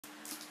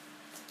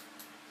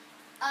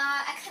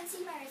I can't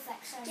see my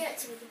reflection. Give it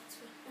to me.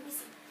 Let me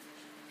see.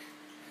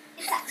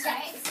 It's that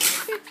right?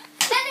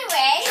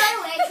 Anyway. Try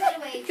to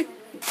wait.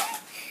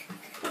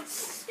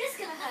 This is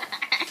gonna hurt.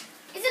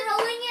 Is it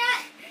rolling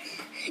yet?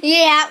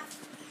 Yeah.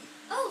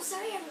 Oh,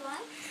 sorry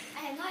everyone. I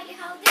have no idea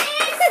how this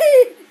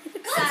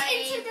goes Sorry.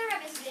 into the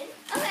rubbish bin.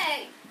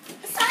 Okay.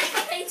 Sorry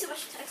for paying too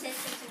much attention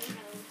to me.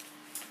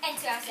 And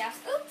to ourselves.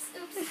 Oops.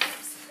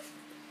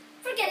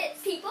 Forget it,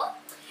 people.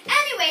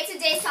 Anyway,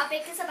 today's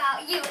topic is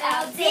about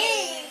ULD.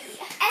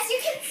 As you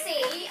can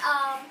see,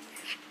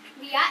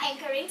 we are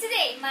anchoring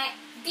today. My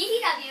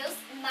BTWs,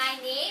 my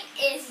name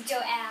is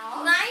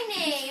Joelle. My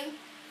name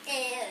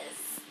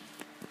is.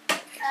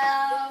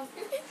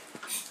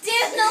 Do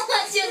you know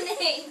what's your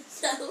name?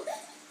 So.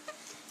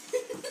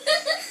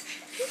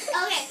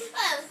 Okay,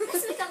 well,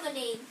 let's make up a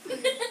name.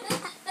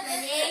 My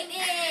name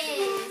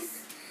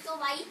is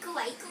Kawaii.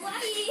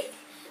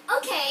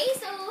 Okay,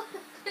 so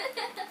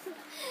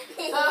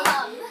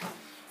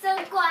so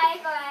Guai.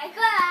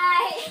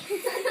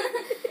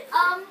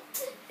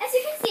 As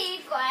you can see,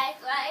 Guai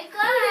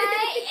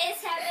is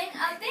having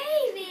a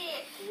baby.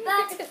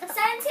 But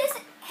scientists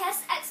has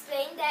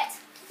explained that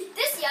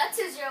this year,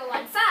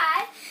 2015,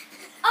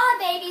 all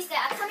babies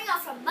that are coming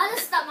out from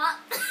mother's stomach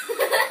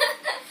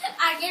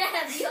are gonna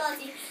have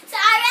ULD. So I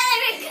really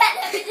regret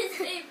having this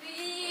baby.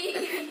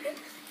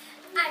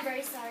 I'm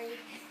very sorry.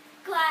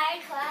 Guai.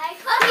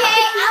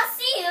 Okay, I'll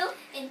see you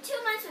in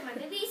 2 months when my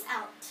baby is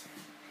out.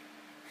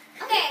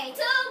 Okay,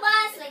 2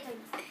 months later.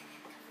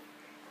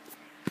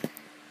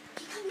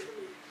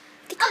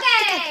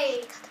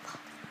 Okay,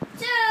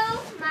 2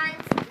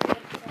 months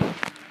later.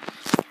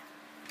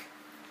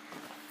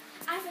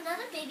 I have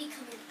another baby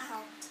coming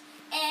out,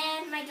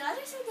 and my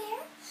daughters are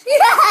there.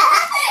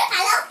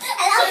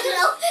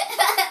 Hello.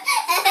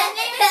 Her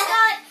name is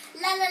called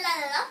La.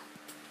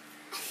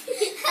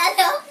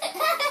 Hello.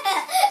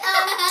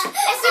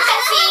 As you can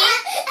see,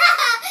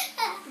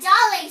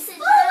 darlings and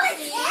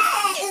darlings.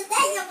 Is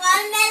that the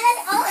watermelon?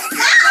 Oh,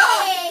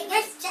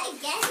 it's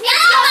gigantic.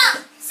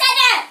 No!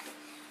 Center!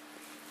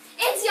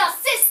 It's your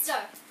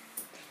sister.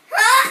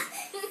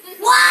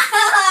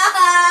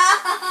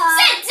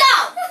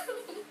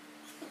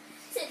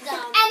 Sit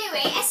down.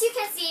 Anyway, as you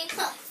can see,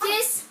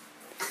 this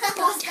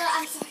was the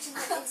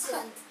unfortunate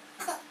incident.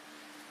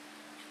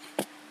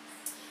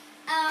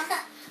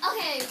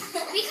 Okay,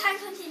 we can't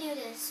continue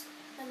this.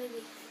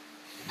 Maybe.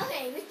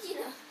 Okay,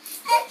 Regina.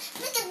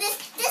 Look at this.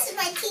 This is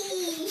my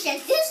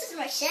t-shirt. This is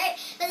my shirt,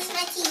 but this is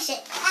my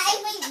t-shirt. I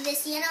made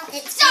this,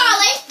 it's...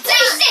 Darling,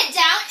 please sit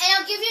down and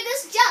I'll give you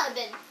this jelly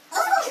bin.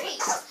 Oh.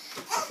 Treat.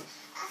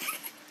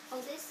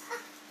 Hold this.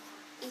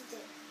 Eat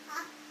it.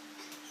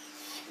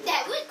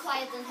 That would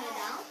quieten her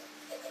down.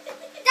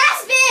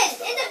 Dustbin!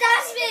 In the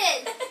dustbin!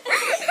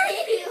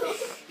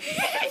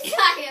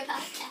 Sorry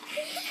about that.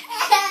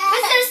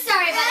 I'm so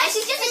sorry about that.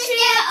 She's just a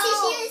 3-year-old.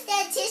 Tissue is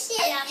that tissue?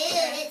 Yeah.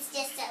 Ew, it's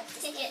just so...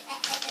 Take it.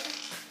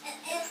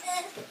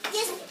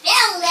 Just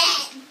feel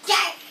that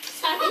dirt.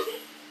 Sorry.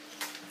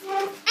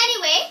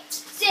 Anyway,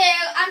 so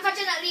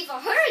unfortunately for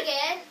her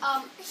again,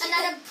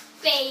 another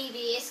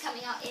baby is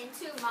coming out in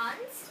 2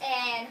 months,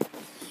 and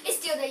it's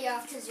still the year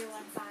of 2015.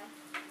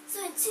 So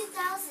in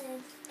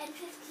 2015,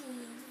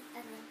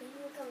 another baby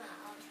will come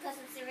out because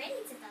it's already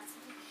 2015.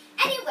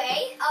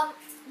 Anyway,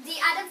 the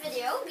other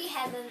video we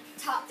haven't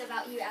talked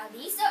about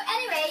ULD. So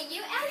anyway,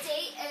 ULD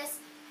is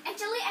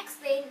actually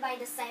explained by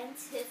the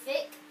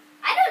scientific.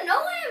 I don't know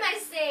what am I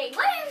saying.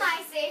 What am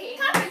I saying?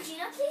 Come,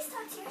 Regina, please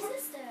talk to your sister.